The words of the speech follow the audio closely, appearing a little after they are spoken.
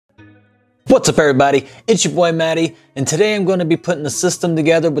What's up everybody, it's your boy Matty, and today I'm going to be putting a system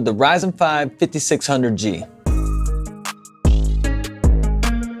together with the Ryzen 5 5600G.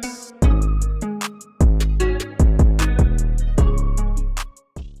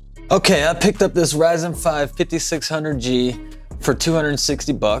 Okay, I picked up this Ryzen 5 5600G for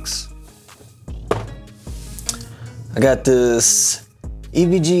 260 bucks. I got this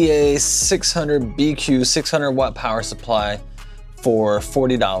EVGA 600 BQ 600 watt power supply for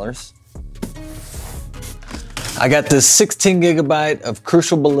 $40. I got this 16 gigabyte of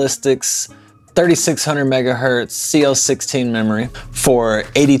Crucial Ballistics 3600 megahertz CL16 memory for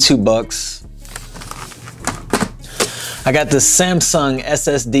 82 bucks. I got this Samsung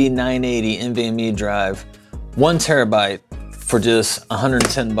SSD 980 NVMe drive, 1 terabyte for just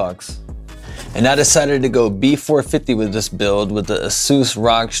 110 bucks. And I decided to go B450 with this build with the Asus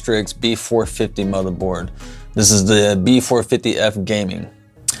ROG Strix B450 motherboard. This is the B450F Gaming.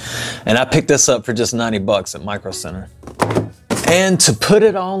 And I picked this up for just 90 bucks at Micro Center. And to put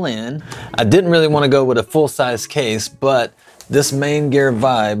it all in, I didn't really want to go with a full-size case, but this Main Gear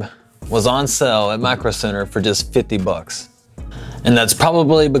Vibe was on sale at Micro Center for just 50 bucks. And that's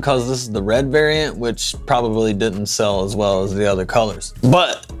probably because this is the red variant, which probably didn't sell as well as the other colors.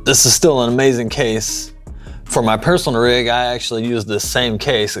 But this is still an amazing case. For my personal rig, I actually used this same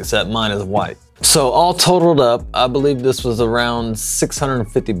case, except mine is white. So all totaled up, I believe this was around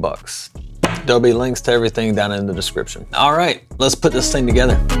 650 bucks. There'll be links to everything down in the description. All right, let's put this thing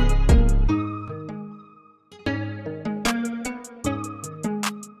together.